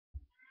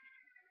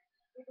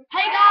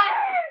Hey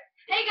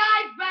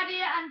guys, Brad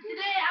here, and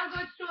today I'm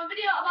going to do a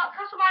video about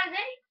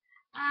CastleMinerZ.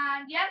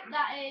 And yep,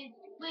 that is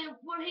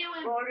we're here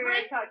with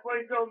Bring.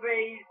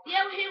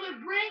 Yeah, we're here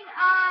with Bring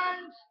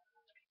and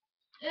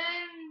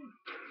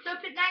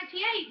Serpent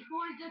 98, who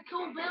is the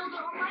cool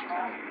builder on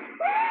Minecraft.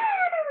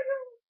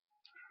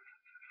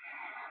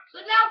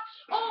 So now,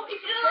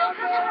 if you don't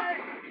know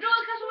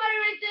what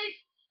CastleMinerZ is,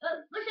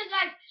 listen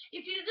guys,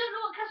 if you don't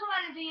know what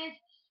CastleMinerZ is,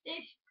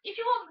 if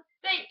you want,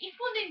 if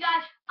one thing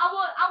guys, I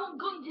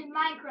want guns in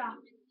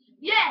Minecraft.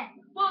 Yeah,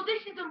 well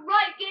this is the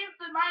right game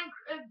for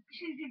Minecraft. This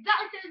is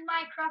exactly the same as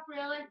Minecraft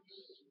really,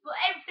 but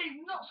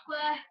everything's not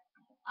square,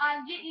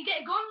 and you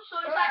get a gun,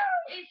 so it's like,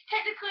 it's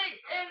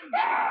technically,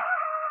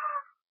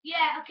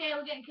 yeah, okay,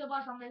 we're getting killed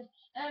by zombies.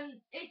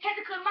 It's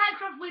technically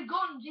Minecraft with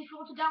guns if you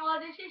want to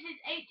download this. This is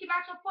 80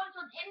 maximum points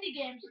on indie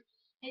games.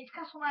 It's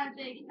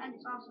CastleMinerZ and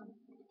it's awesome.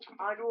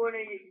 I don't want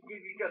to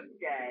give you jump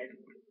scares.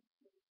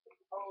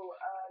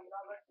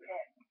 Another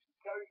tip.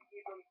 Don't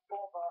even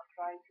bother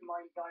trying to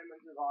mine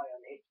diamonds with iron.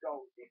 It's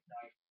gold this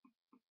time.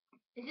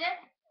 Is it?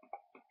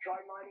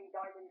 Try mining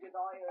diamonds with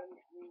iron.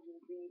 You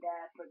will be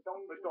there for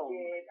donkey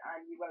years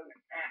and you won't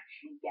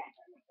actually get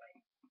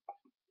anything.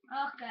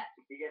 Okay.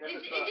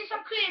 Is this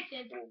on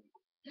creative?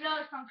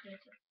 No, it's not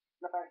creative.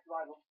 No, it's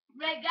survival.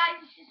 Right, guys,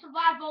 this is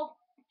survival.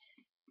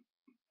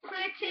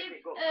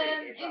 Creative,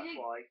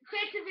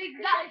 creative is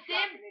exactly the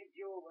same.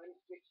 Endurance,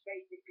 which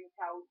basically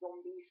tells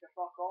zombies to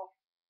fuck off.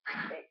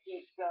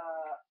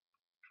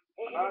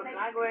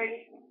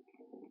 Language.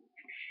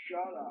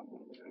 Shut up.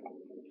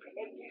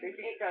 It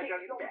kicks zombies out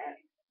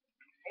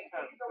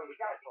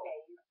the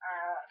game,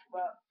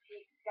 but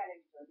keeps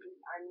skeletons,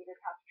 and you just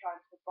have to try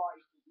and survive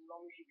as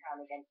long as you can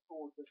against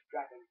hordes of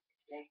dragons.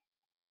 Okay?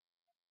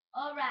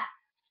 Alright.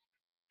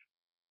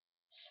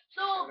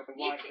 So,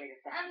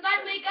 and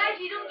by the way guys,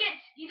 you don't get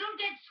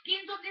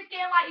skins on this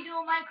game like you do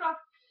on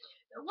Minecraft.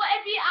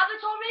 Whatever your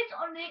avatar is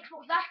on the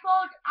Xbox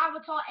dashboard,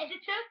 avatar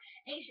editor,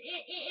 it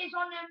is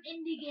on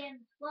indie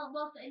games. Well,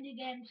 most of indie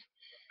games.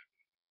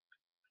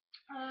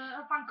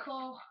 I find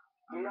cool.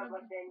 Another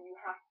thing you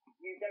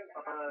don't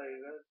have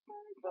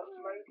but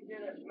most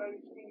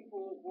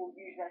people will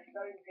use their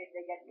stone pick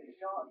they get to the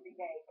start of the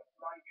game to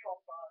mine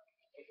copper,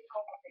 there's a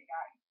copper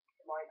pickaxe,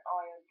 to mine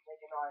iron,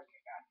 there's an iron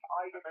pickaxe.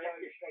 I just go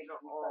straight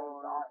from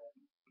stone to iron,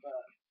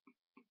 but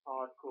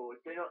hardcore.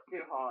 They're not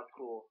too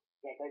hardcore.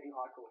 Yeah, don't do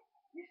hardcore.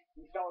 You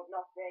start with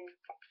nothing,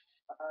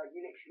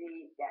 you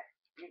literally get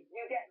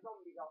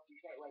zombies after you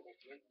straight away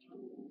literally.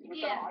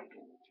 You die,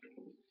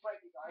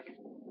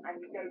 and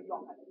you don't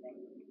drop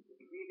anything.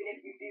 Even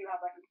if you do have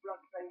like a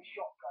bloodstone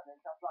shotgun and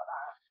stuff like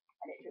that,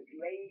 and it took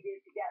you ages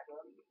to get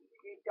them,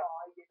 if you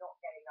die, you're not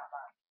getting that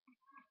back.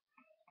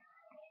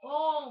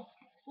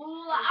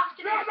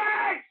 After this.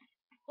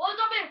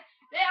 Zombie!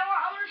 Yeah,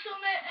 I want to show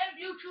my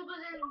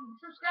YouTubers and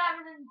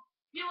subscribers and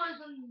viewers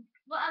and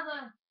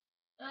whatever.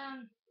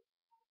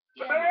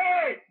 Yeah.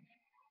 Right,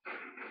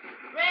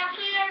 I'll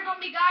show you a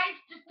zombie, guys.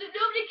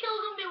 Nobody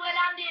kills zombie when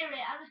I'm near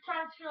it. I'm just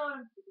trying to show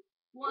them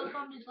what a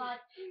zombie's like.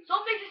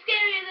 Zombies are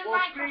scarier than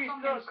Minecraft zombies.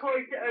 Please don't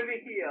point it over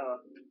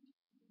here.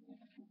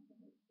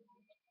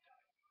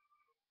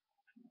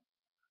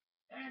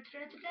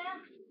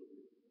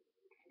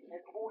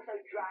 There's also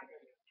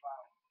dragons as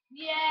well.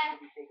 Yeah.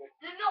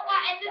 They're not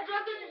like ender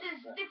dragons.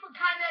 There's different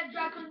kind of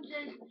dragons.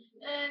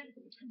 There's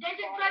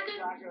desert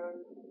dragons.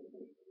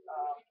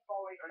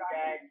 Forest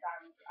dragons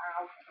and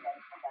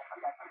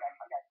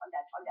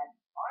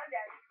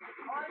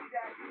I'm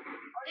dead.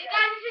 Hey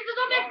guys, this is the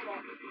zombie.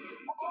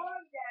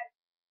 I'm dead.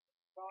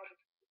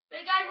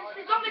 Hey guys, this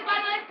is the zombie, by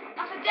the way.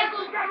 That's a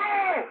devil.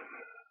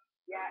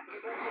 Yeah,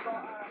 you've also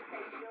got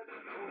Satan,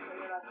 also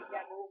known as the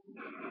devil.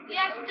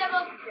 Yeah, it's a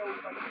devil.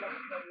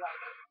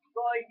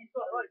 Guys, he's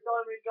got like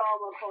diamond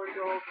armor kind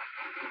of.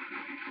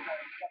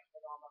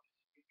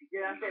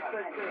 Yeah, that's it,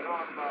 put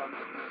armor.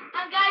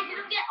 And guys, you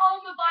don't get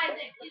armor by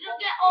it. You don't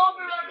get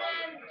armor on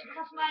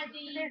CastleMinerZ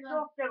either.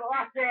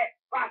 That's it.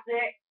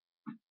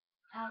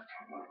 Ouch. I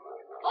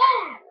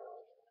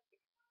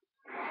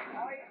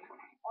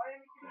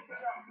am just going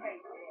to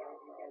face here as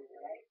we go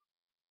today.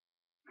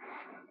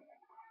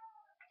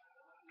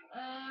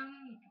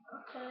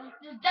 Okay.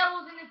 There's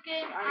devils in this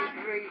game, and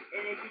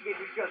if you get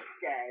the jump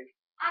scares.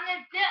 And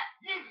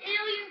there's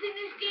aliens in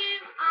this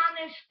game, and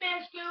there's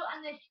space goo,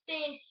 and there's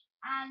space,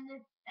 and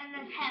there's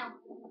hell.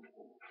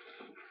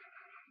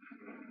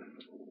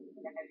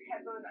 There's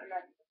heaven and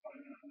there's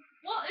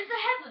what is a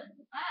heaven?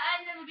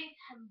 I've never been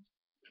to heaven.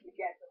 You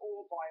get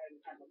all biomes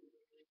heaven.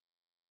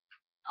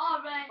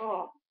 Alright.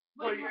 Oh,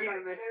 what are you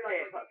doing this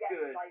tip? That's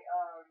good. Like,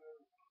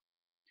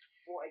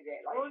 what is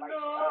it? Like, oh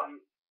no!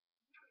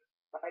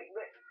 Like, you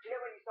know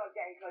when you start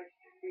getting close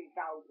to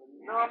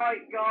 3,000?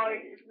 Night,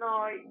 guys, it's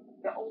night.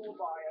 The all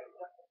biomes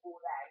just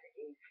before that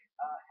is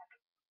heaven.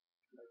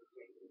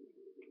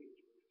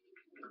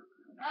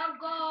 I've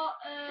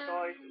got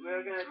guys,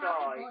 we're gonna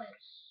die.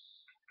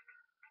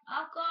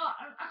 I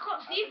can't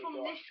see from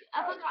this.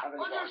 I think I'm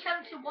under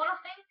 71, I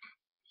think.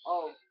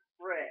 Oh,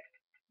 frick.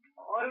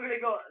 I've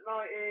only got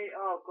 90.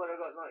 Oh god, I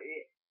got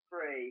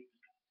 93.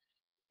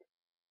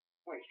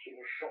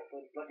 a shot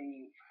for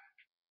bloody.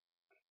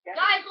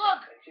 Guys,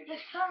 look, the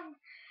sun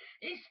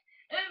is.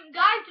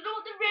 Guys, you know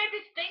what the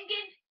rarest thing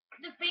is?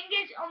 The thing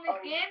is on this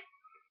game.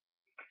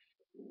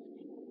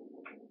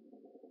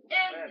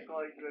 Yeah,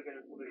 guys, we're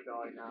gonna probably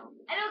die now.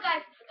 Hello,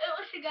 guys.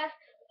 Listen, guys.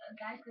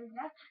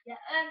 Yeah.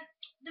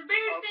 The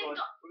rarest thing.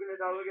 God, we're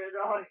gonna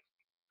die.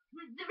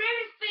 The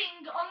rarest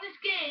thing on this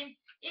game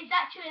is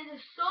actually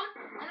the sun.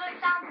 I know it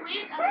sounds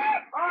weird.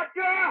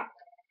 Archer!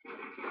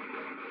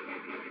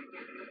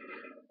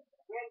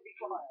 Where's the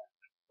fire?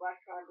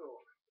 Where's my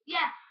door?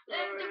 Yeah.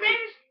 The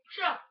rarest.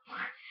 Shut up.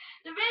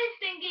 The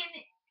rarest thing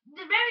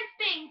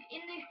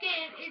in this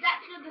game is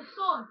actually the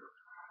sun.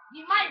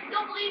 You might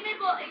not believe me,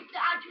 but it's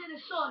actually the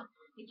sun.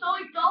 It's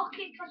always dark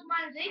in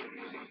CastleMinerZ,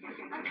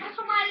 and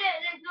CastleMinerZ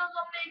there's no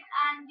zombies,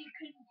 and you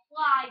can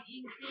fly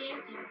in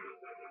creative.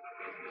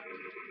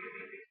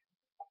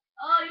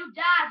 Oh, you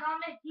die,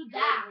 zombie! You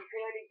die. You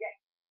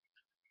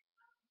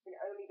can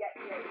only get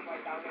created by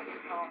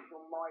downloading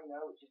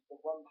CastleMinerZ, which is the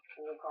one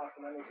for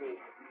CastleMinerZ.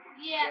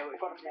 Yeah.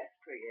 We've got to get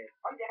creative.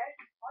 I'm dead.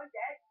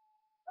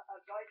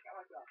 Guys, get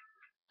my gun.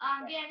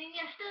 I'm getting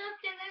your stuff.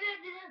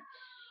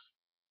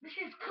 This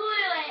is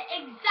clearly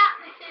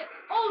exactly the.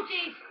 Oh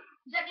jeez,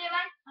 is that the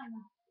event? I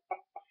know.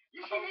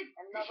 This is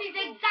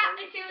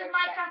exactly the same as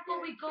Minecraft, but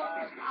with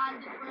guns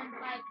and different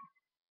like.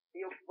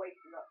 You're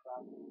wasting up,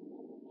 man.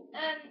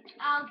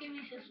 I'll give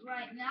you this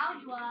right now.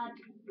 You add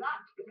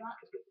that.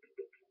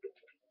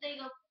 There you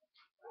go.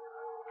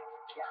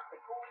 Yeah, the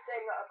cool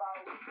thing about.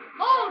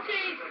 Oh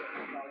jeez.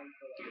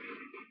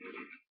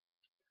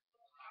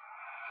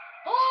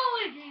 Oh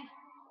jeez.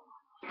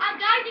 And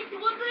guys, if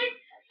you're wondering,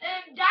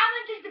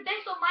 diamond is the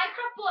best on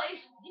Minecraft, but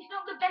it's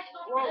not the best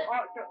on. Whoa,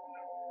 Archer!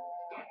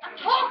 I'm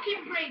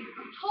talking, Brain.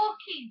 I'm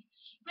talking.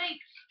 Right,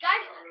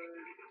 guys.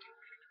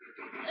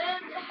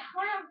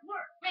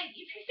 Right,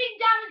 if you think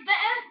diamond's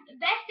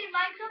best in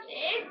Minecraft,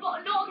 it is,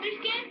 but not on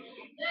this game.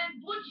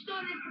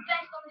 Bloodstone is the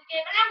best on this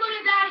game, and I'm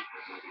gonna die.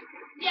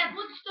 Yeah,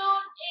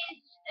 Bloodstone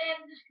is the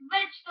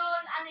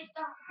redstone, and it's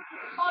the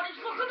hardest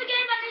look on the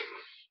game, and there's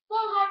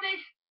 4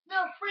 zombies.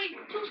 No, 3,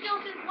 2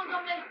 skeletons, 1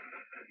 zombie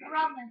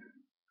around them.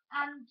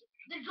 And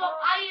they drop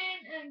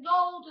iron and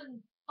gold and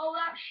all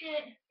that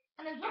shit.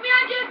 And there's one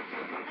behind you,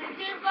 and he's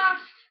doing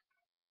fast.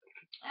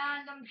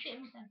 And I'm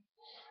shitting myself.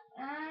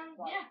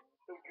 Yeah.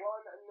 The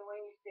one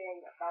annoying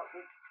thing about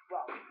this,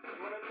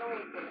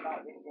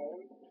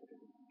 game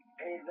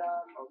is,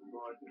 Oh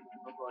god.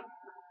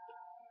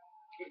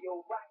 that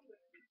your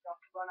weapons and stuff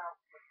run out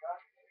quicker.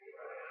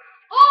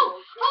 Oh,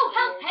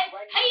 help,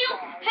 hail.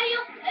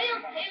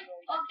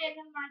 Okay,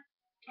 never mind.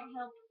 Can't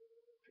help.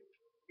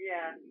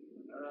 Yeah.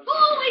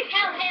 Holy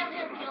hell.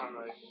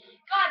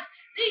 God,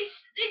 these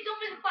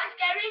zombies are quite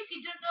scary if you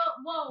don't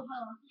know. Whoa,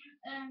 hello.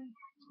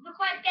 They're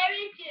quite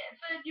scary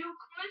for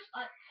newcomers.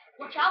 Like,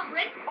 watch out,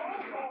 Rick.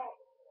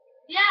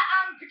 Yeah,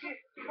 Because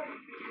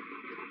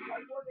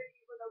I wasn't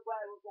even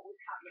aware of what was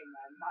happening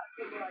then. That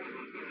thing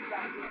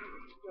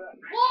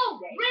whoa,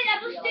 Rick, I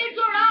just saved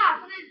your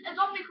ass, and there's a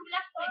zombie coming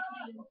after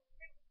you.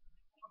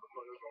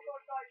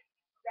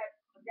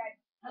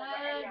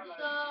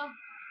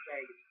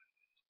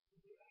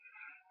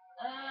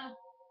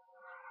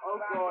 Oh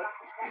god.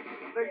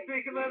 Let's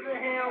take him over the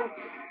hill.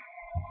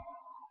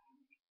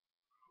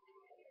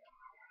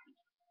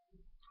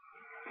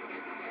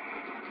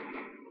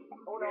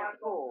 Oh no, I've got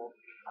 4.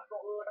 I've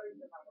got loads of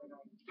them.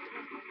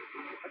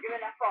 I'll give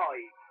it a 5.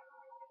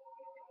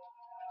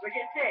 We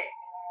get 6,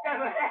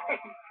 7, 8.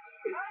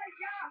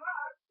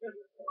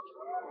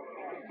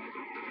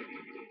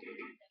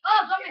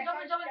 Oh, zombie.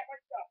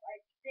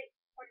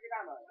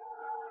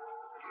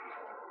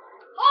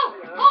 Oh,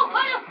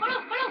 hello.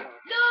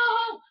 No,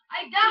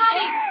 I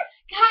died.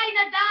 Guys,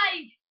 I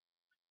died.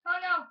 Oh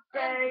no.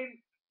 Same.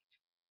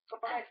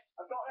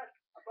 I've got it.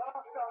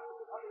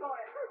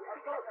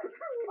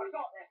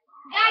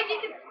 Guys, you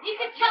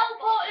can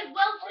teleport as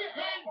well to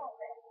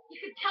you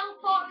can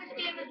teleport in this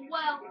game as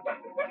well.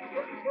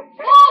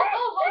 Oh.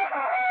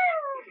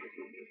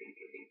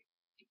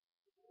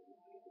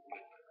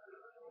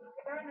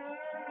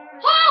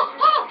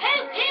 Oh,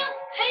 hail.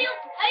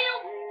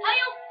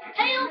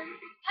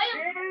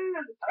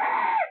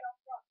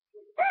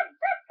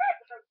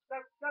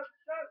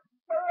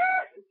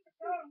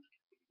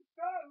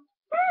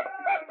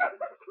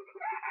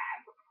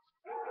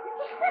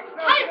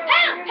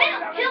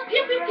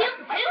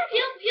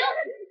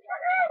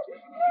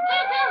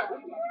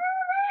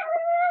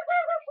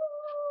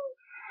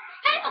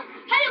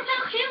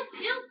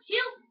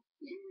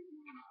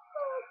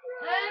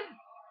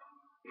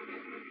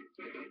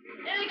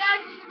 Hey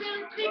guys, this is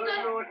really creepy.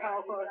 Lord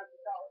help us.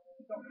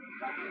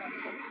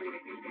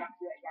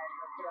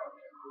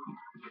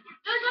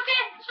 No, it's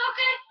okay.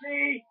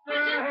 Please. No,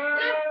 it's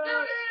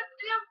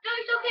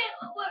okay.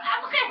 I'm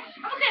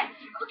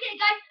okay,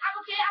 guys. I'm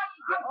okay. I'm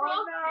pro.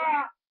 Oh no.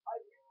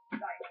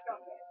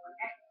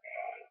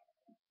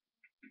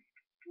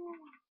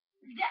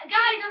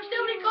 Guys, I'm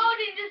still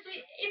recording. Just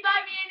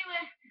invite me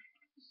anyway.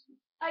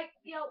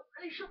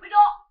 They shut me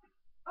door.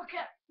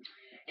 Okay.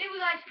 Anyway,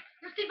 guys,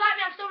 just invite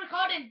me. I'm still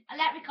recording. I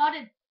like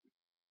recording.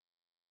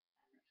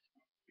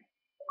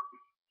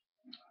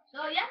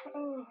 So yeah.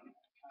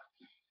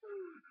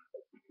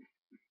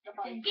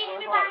 Give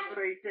me My back. heart's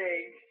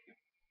racing.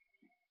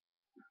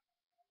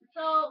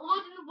 So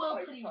loading the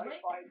world, please. Try to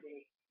Wait. find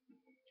me.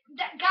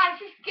 Guys,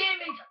 this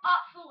game is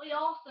absolutely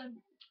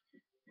awesome.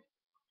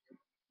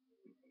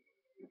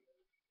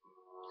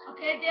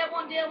 Okay, day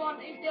one.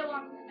 It's day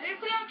one. Are you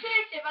playing on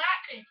creative or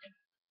not creative?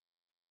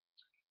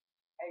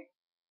 Hey,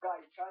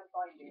 guys, try and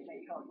find me.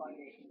 But you can't find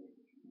me.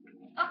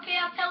 Okay,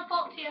 I'll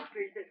teleport to you.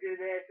 Please don't do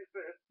this in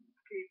front of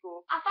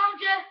people. I found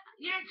you.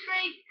 You're in a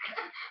tree.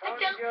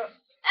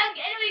 And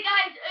anyway,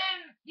 guys,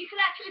 you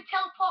can actually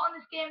teleport on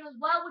this game as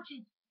well, which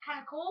is kind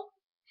of cool.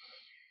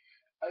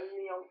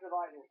 Only on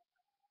survival.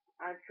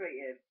 And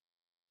creative.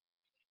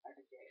 I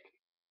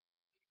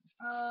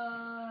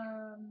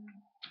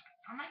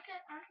might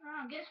get. I don't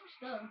know. Get some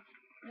stuff.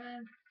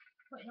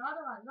 Put in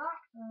order like that.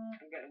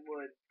 I'm getting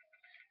wood.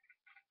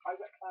 I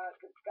got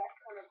the best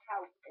kind of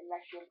house,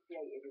 unless you're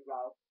creative as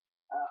well.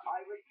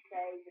 I would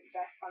say the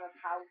best kind of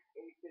house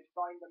is to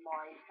find the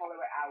mine, follow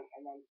it out,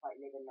 and then like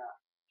live in that.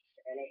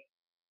 Really.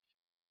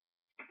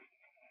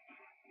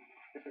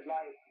 Because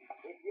like,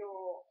 if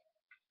you're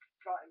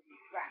starting from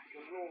scratch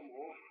or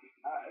normal,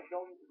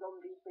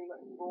 zombies pretty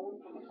much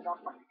spawn from the start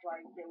to try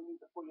and kill you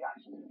before you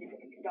actually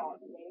start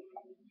the game.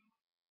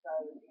 So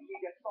if you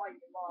just find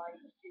the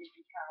mine as soon as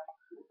you can,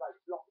 just like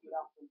block it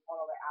up and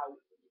follow it out,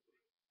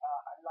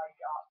 and light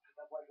it up, and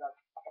then when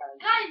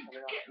Guys,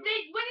 when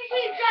you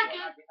see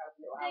dragon,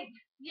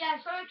 yeah,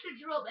 sorry to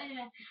interrupt.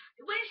 Anyway,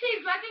 when you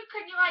see dragon,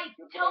 can you like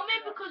tell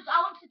me because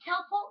I want to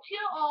teleport to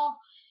you, or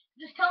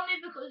just tell me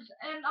because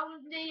I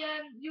want the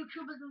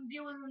YouTubers and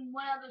viewers and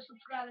whatever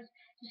subscribers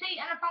to see.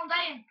 And I found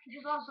iron, which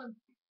is awesome.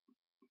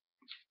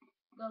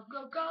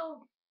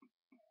 Go.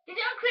 Is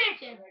it on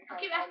creative? I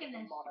keep asking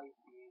this. Is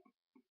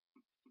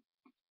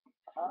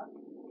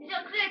it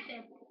on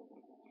creative?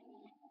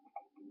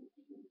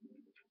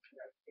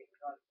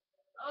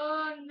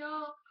 Oh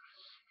no.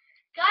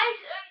 Guys,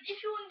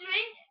 if you're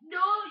wondering,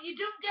 no, you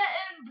don't get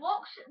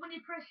blocks when you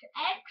press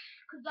X,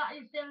 because that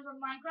is same as on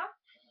Minecraft.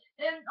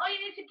 All you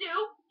need to do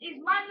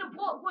is mine the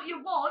block what you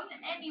want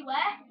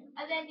anywhere,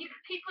 and then you can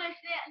keep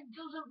placing it and it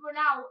doesn't run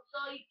out.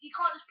 So you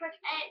can't just press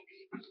X,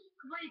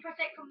 because when you press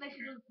X on this,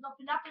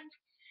 nothing happens.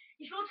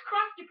 If you want to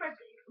craft, you press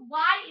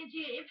Y into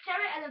your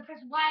inventory, and then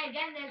press Y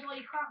again. There's all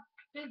your craft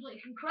things what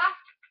you can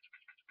craft.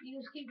 You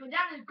just keep going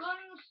down. There's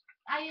guns,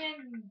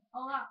 iron,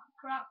 all that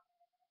crap.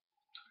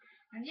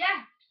 And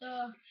yeah,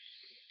 so,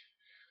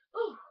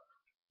 ooh.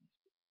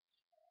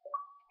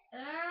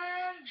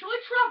 Shall we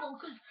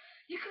travel? Because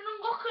you can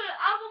unlock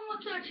I've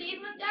unlocked an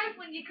achievement, guys,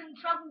 when you can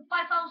travel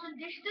 5,000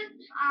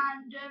 distance,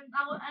 and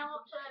I want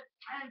to,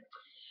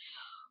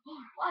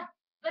 what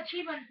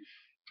achievement?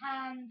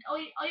 And are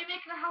you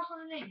making a house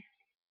underneath?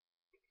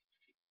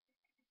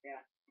 Yeah.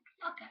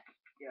 Okay.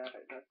 Yeah,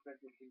 that's the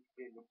thing to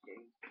do in this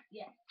game.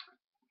 Yeah.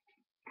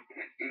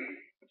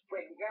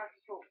 Wait, you're gonna have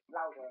to talk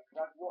louder,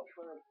 because I've watched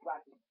one of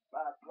Brad's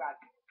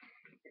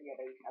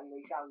videos, and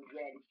they sound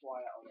really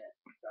quiet on it,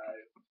 so...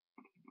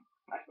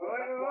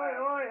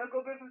 Oi, I've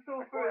got a bit of a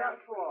sore throat,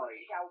 that's why.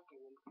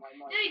 Shouting into my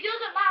mic. No, it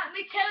doesn't matter.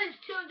 My telly's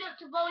tuned up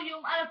to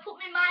volume, and I put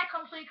my mic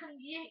on so you can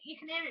hear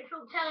it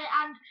through telly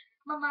and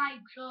my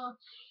mic. So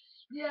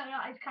yeah,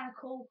 that is kind of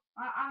cool.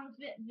 I'm a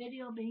bit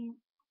video being.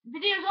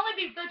 Video's only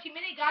been 30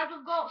 minutes, guys.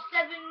 We've got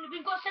 17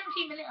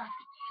 minutes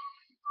left.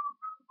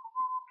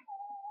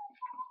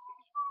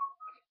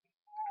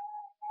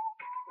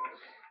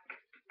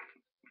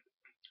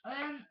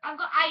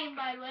 I've got iron,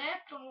 by the way.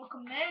 Don't look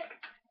at me.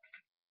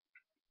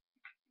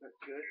 That's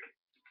good.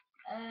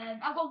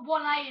 I've got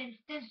one iron.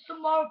 There's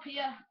some more up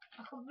here.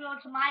 I could be able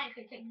to mine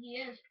it. It takes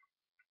years.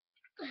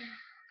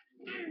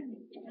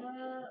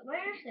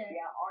 Where is it?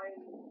 Yeah, iron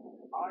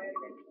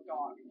at the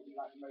start is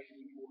like the most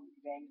important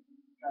thing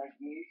to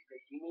use,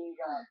 because you need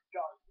guns,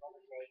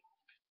 obviously.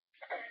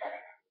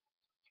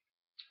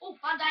 Oh,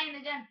 found iron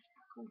again.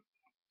 Cool.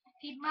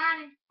 Keep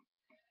mining.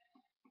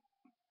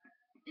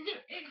 Is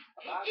it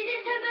something?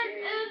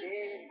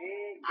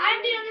 I've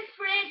been on this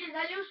for ages.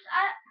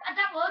 I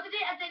downloaded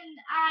it and then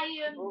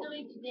I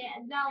deleted it,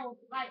 and now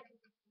like.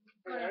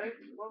 Hello?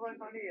 What have I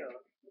found here?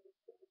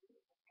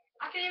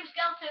 I can hear a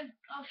skeleton.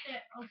 Oh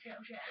shit.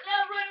 No,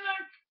 run.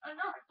 Oh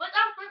no. Wait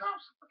up.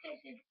 Okay,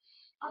 see.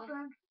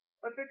 Awesome.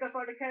 I think I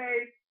found a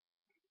cave.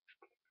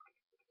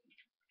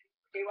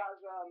 It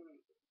was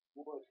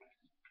wood.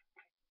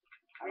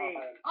 Me.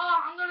 Oh,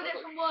 I'm gonna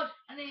get some wood.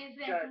 I need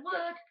to get some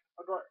wood.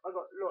 I got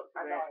lots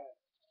of And it. iron.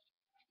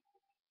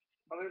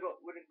 I've only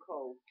got wood and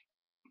coal.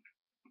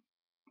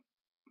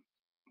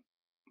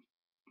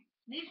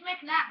 Need to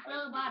make an axe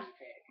really bad.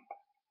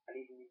 I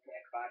need a new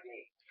pick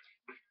badly.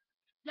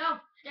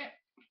 No, shit.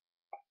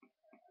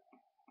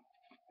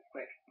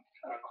 Quick.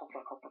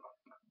 Copper.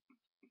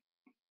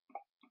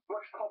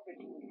 Much copper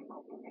do you need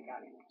for copper pick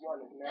out?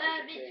 One, isn't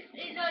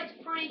it? No, it's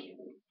free.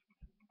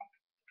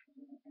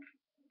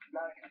 No,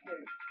 it's two.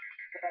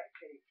 Correct,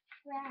 two.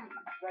 Yeah.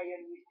 They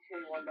only use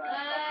two on the I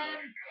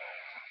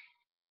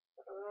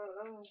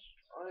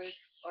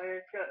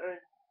certain.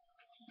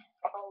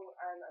 Oh,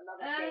 and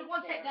another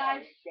one thing sec,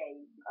 about guys. this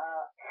game,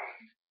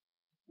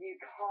 you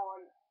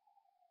can't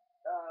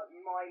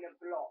mine a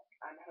block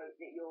and hope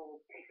that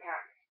your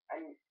pickaxe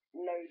and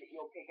know that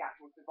your pickaxe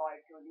will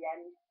survive till the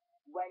end.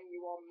 When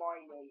you are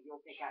mining,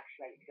 your pickaxe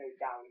strength goes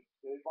down.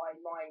 So if I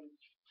mine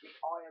this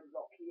iron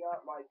block here,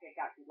 my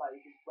pickaxe is likely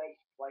to break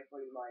before I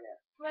fully mine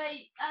it.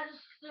 Wait, I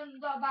just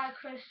got back,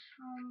 Chris.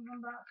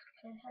 I'm back.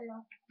 Okay,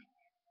 hello.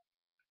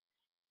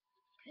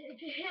 If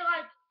you hear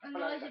like a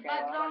noisy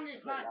background,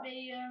 it might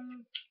be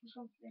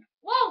something.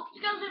 Whoa!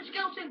 Skeleton!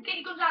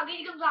 Get your guns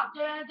out!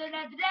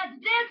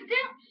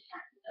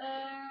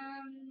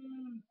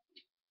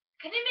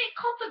 Can you make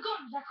copper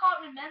guns? I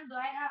can't remember.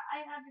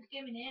 I had this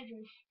game in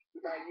ages.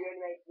 No, you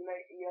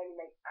only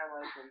make ammo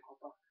from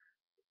copper.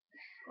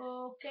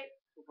 Okay.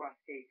 For brass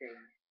casing.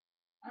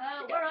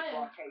 Where are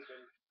you?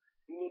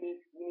 You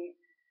need.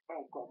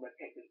 Oh god, my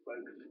pick is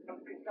broken.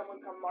 Can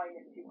someone come mine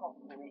it 2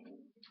 copper for me?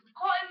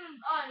 Caught him.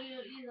 Oh,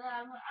 you there.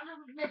 I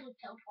don't know what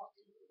teleport.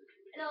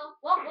 Hello.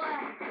 What?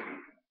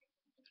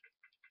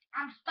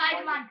 I'm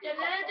Spider-Man.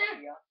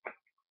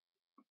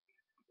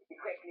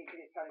 Quickly,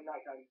 because it's turning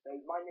night time. So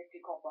mine this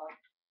 2 copper,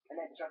 and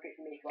then chuck it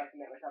to me so I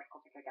can make myself a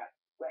copper pickaxe.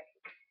 Wait.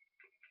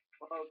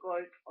 Oh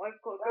guys, I've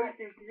got to go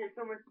soon because it's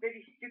almost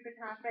really stupid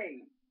half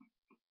 8.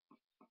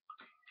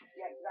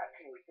 Yeah,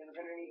 exactly. So we're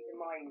gonna need to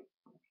mine.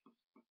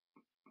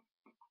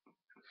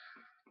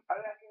 I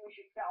reckon we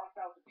should set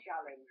ourselves a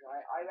challenge,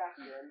 right? I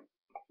reckon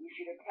we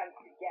should attempt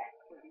to get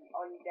to the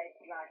undead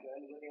dragon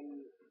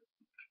within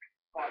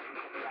 5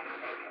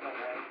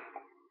 minutes.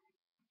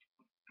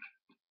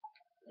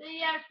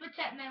 Yes,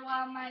 protect me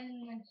while I'm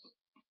mining this.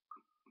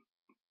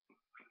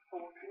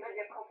 Oh, you make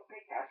me a copper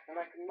pickaxe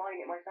and I can mine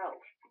it myself.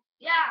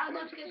 Yeah, I'm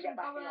going to get some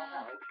copper.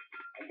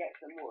 And get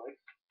some wood.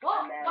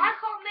 What? Then... I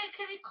can't make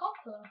any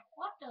copper.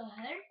 What the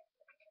hell?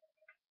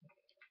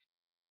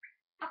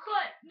 I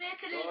can't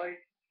make any.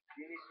 Guys,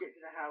 you need to get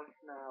to the house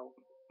now.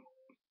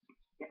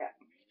 Yeah.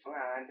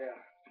 And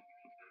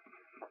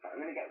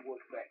I'm gonna get wood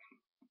quick.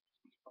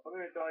 I'm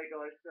gonna die,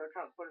 guys, so I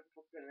can't find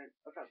an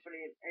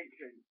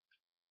entrance.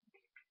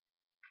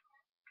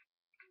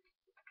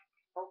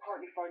 How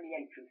can't you find the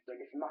entrance though?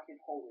 There's a massive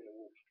hole in the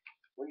wall.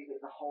 What is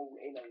it? The hole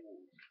in a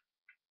wall.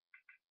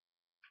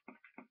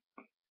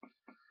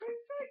 Yes,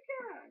 I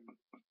can.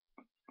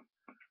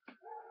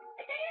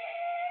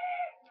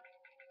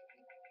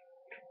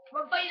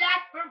 Run for your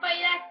life! Run for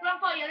your life! Run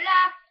for your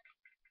life!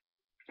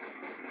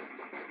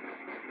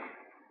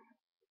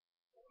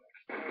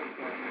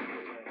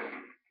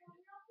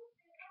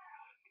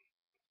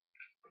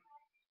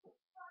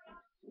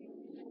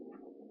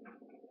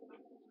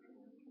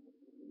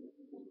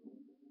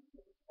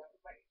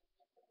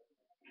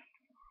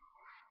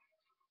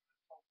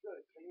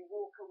 Good. So you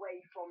walk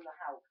away from the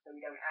house so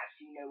we don't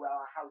actually know where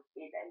our house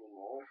is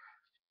anymore.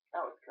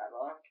 That was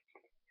clever.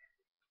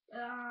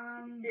 You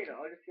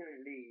know, I'm just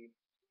gonna leave.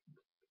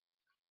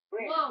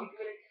 Wait, Whoa. if you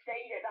would have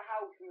stayed at the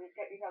house and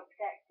kept yourself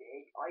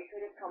protected, I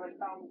could have come and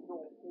found the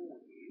door for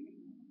you.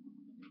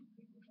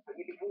 But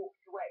you'd have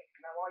walked away.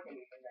 Now I don't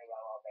even know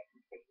where our best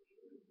is.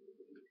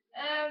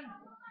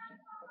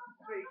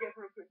 Wait, get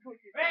for a quick talk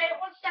to you. Right,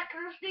 1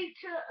 second. I just need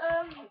to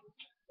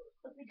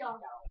put me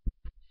down now.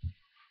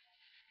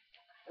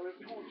 There were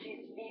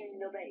torches in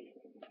the base.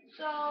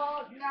 So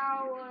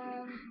now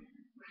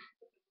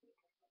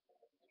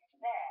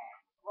There,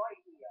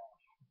 right here.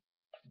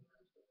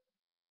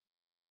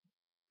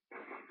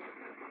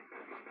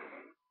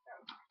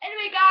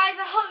 Anyway, guys,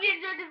 I hope you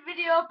enjoyed the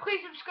video.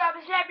 Please subscribe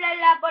and share, blah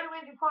blah, button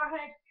with your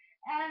forehead,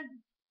 and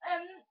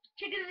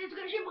check in the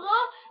description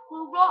below.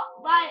 We'll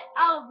write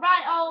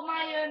all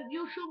my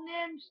YouTube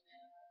names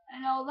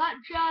and all that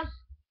jazz.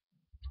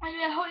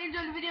 Anyway, I hope you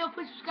enjoyed the video.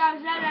 Please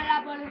subscribe and share, blah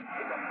blah, button,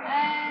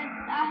 and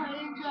I hope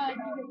you enjoyed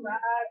the video.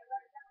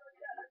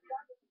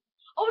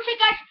 Oh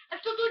shit, guys, I'm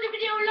still doing the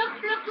video.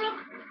 Look.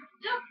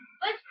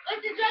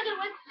 Where's the dragon?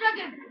 Where's the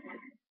dragon?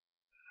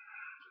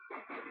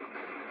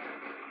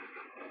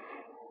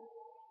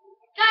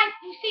 Guys,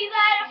 you see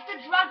that? That's the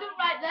dragon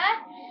right there.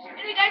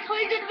 Anyway, guys, hope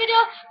you enjoyed the video.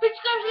 Please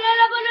subscribe to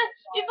the button.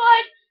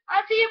 Before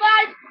I'll see you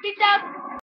guys. Peace out.